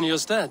Essex in your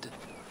stead.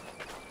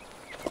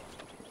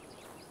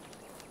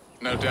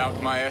 No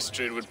doubt my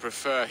Estrid would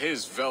prefer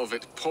his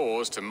velvet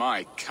paws to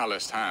my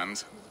calloused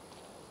hands.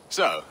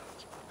 So,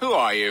 who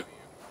are you?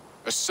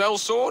 A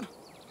sellsword?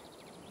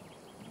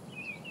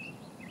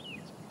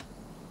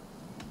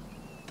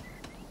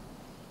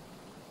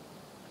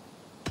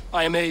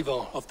 I am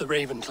Eivor of the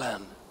Raven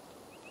clan.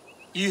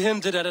 You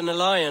hinted at an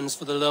alliance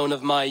for the loan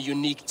of my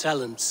unique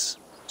talents.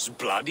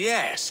 Blood,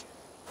 yes.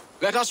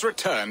 Let us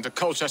return to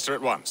Colchester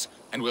at once,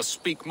 and we'll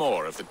speak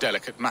more of the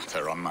delicate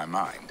matter on my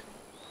mind.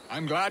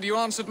 I'm glad you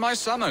answered my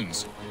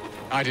summons.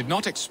 I did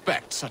not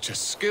expect such a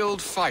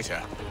skilled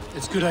fighter.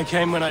 It's good I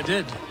came when I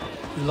did.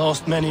 We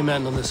lost many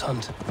men on this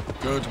hunt.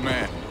 Good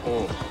men,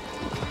 all.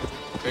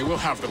 They will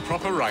have the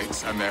proper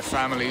rights, and their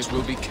families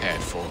will be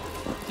cared for.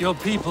 Your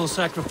people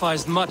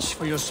sacrificed much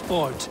for your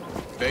sport.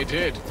 They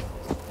did.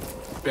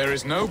 There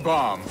is no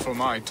balm for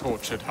my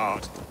tortured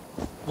heart.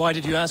 Why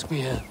did you ask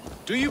me here?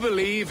 Do you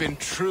believe in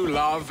true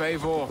love,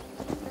 Eivor?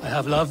 I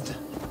have loved.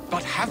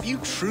 But have you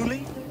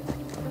truly?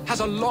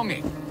 Has a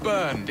longing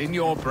burned in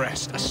your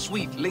breast, a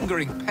sweet,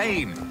 lingering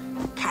pain,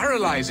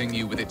 paralyzing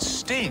you with its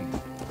sting?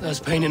 There's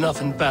pain enough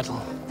in battle.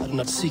 I do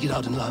not seek it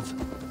out in love.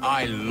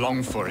 I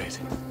long for it.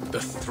 The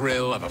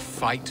thrill of a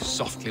fight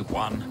softly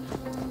won.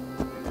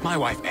 My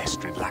wife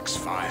Estrid lacks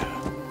fire.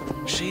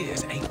 She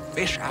is a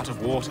fish out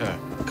of water,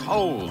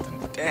 cold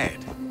and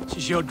dead. She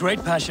showed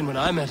great passion when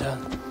I met her,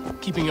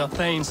 keeping your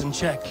Thanes in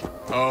check.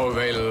 Oh,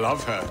 they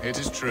love her, it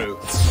is true.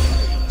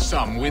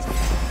 Some with...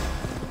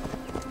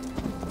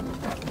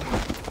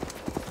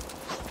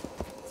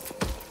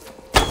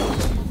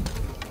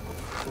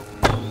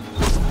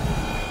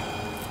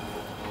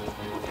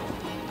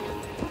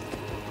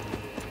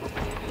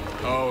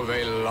 Oh,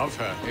 they love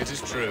her, it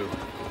is true.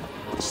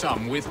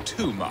 Some with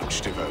too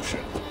much devotion.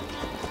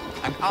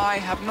 And I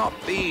have not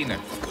been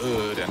a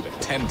good and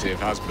attentive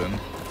husband.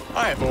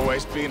 I have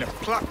always been a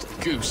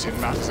plucked goose in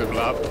matters of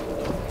love.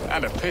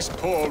 And a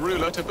piss-poor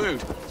ruler to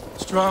boot.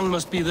 Strong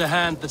must be the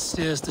hand that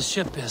steers the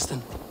ship,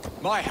 Piston.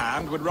 My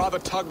hand would rather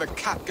tug the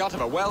catgut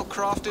of a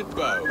well-crafted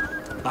bow.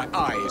 My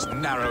eyes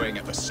narrowing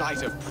at the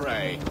sight of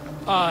prey.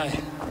 Aye.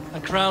 A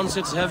crown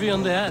sits heavy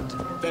on the head.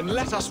 Then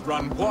let us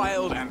run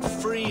wild and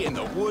free in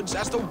the woods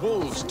as the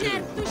wolves do.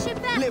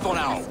 Live on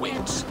our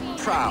wits,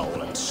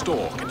 prowl and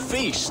stalk and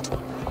feast.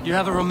 You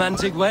have a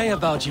romantic way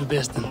about you,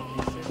 Piston.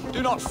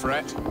 Do not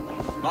fret.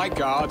 My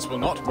guards will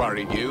not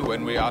worry you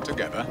when we are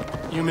together.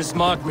 You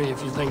mismark me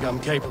if you think I'm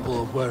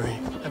capable of worry.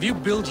 Have you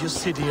built your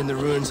city in the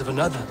ruins of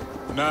another?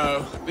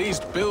 No, these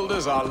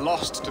builders are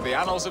lost to the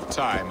annals of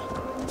time.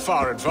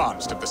 Far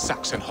advanced of the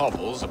Saxon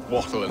hovels of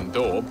Wattle and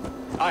Daub.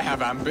 I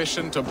have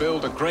ambition to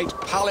build a great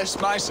palace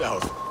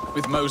myself,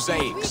 with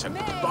mosaics and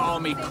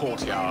balmy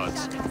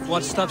courtyards.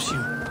 What stops you?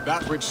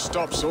 That which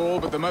stops all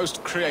but the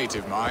most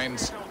creative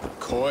minds.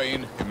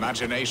 Coin,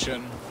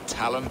 imagination,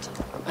 talent.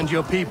 And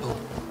your people?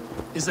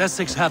 Is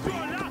Essex happy?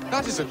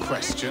 That is a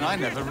question I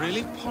never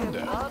really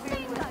ponder.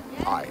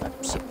 I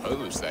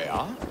suppose they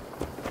are.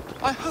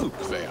 I hope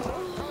they are.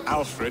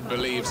 Alfred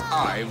believes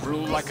I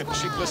rule like a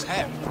chickless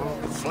hen,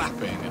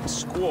 flapping and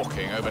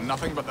squawking over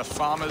nothing but the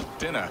farmer's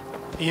dinner.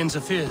 He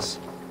interferes?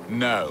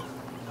 No.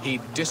 He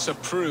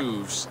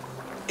disapproves.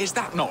 Is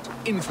that not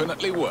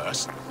infinitely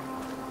worse?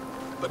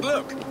 But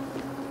look,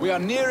 we are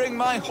nearing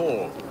my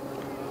hall.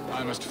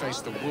 I must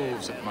face the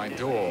wolves at my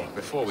door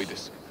before we